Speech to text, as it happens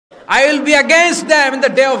I will be against them in the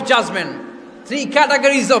day of judgment. Three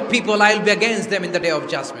categories of people, I will be against them in the day of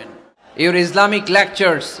judgment. Your Islamic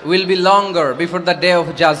lectures will be longer before the day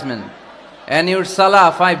of judgment. And your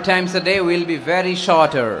salah 5 times a day will be very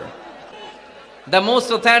shorter. The most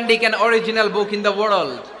authentic and original book in the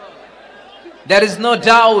world. There is no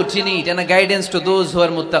doubt in it and a guidance to those who are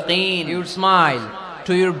muttaqeen. You smile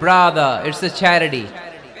to your brother, it's a charity.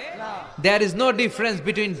 There is no difference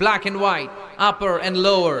between black and white, upper and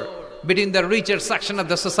lower, between the richer section of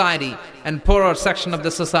the society and poorer section of the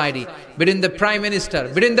society, between the prime minister,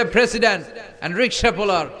 between the president and rickshaw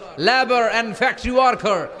puller, labor and factory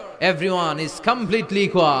worker. Everyone is completely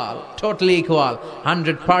equal, totally equal,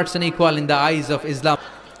 100% equal in the eyes of Islam.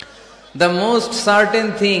 The most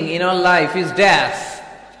certain thing in our life is death,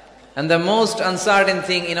 and the most uncertain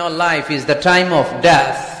thing in our life is the time of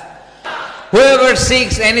death. Whoever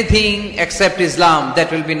seeks anything except Islam,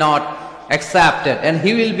 that will be not accepted, and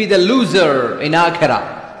he will be the loser in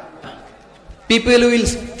Akhirah. People will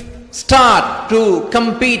start to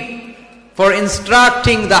compete for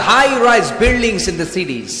instructing the high-rise buildings in the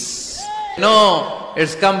cities. No,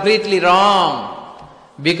 it's completely wrong,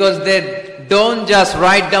 because they don't just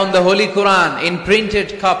write down the Holy Quran in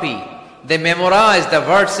printed copy. They memorize the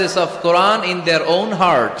verses of Quran in their own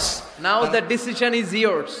hearts. Now the decision is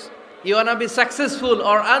yours. You want to be successful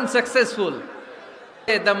or unsuccessful.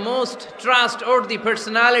 The most trustworthy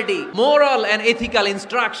personality, moral and ethical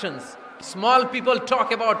instructions. Small people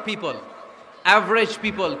talk about people. Average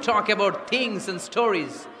people talk about things and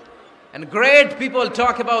stories. And great people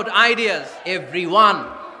talk about ideas. Everyone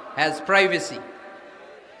has privacy.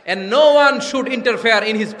 And no one should interfere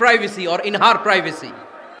in his privacy or in her privacy.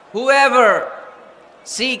 Whoever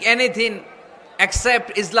seek anything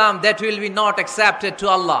except Islam, that will be not accepted to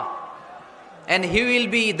Allah. And he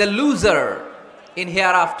will be the loser in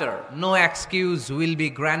hereafter. No excuse will be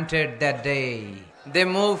granted that day. They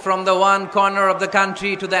move from the one corner of the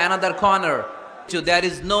country to the another corner. So there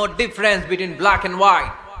is no difference between black and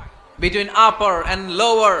white, between upper and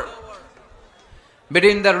lower,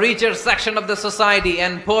 between the richer section of the society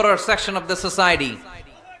and poorer section of the society,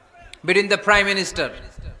 between the prime minister,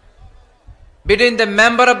 between the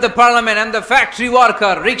member of the parliament and the factory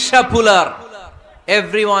worker, rickshaw puller.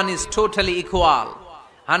 Everyone is totally equal,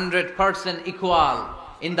 100% equal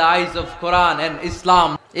in the eyes of Quran and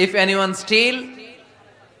Islam. If anyone steals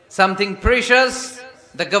something precious,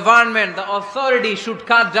 the government, the authority should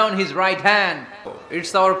cut down his right hand.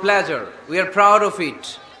 It's our pleasure. We are proud of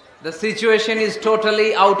it. The situation is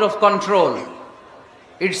totally out of control.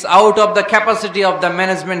 It's out of the capacity of the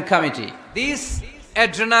management committee. This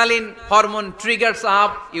adrenaline hormone triggers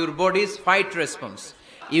up your body's fight response.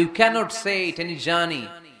 You cannot say it any journey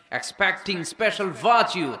expecting special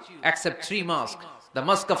virtue except 3 mosques. The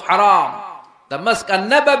Mosque of Haram, the Mosque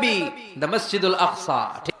al-Nabawi, the Masjid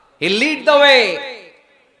al-Aqsa. He lead the way.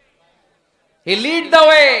 He lead the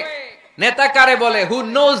way. Neta kare bole, who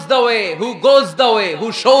knows the way, who goes the way,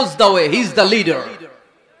 who shows the way, he's the leader.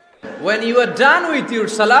 When you are done with your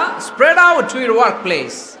salah, spread out to your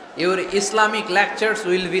workplace. Your Islamic lectures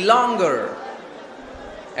will be longer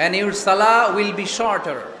and your salah will be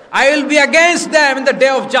shorter. I will be against them in the day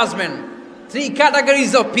of judgment. 3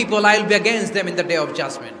 categories of people, I will be against them in the day of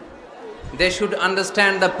judgment. They should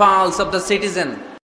understand the pulse of the citizen.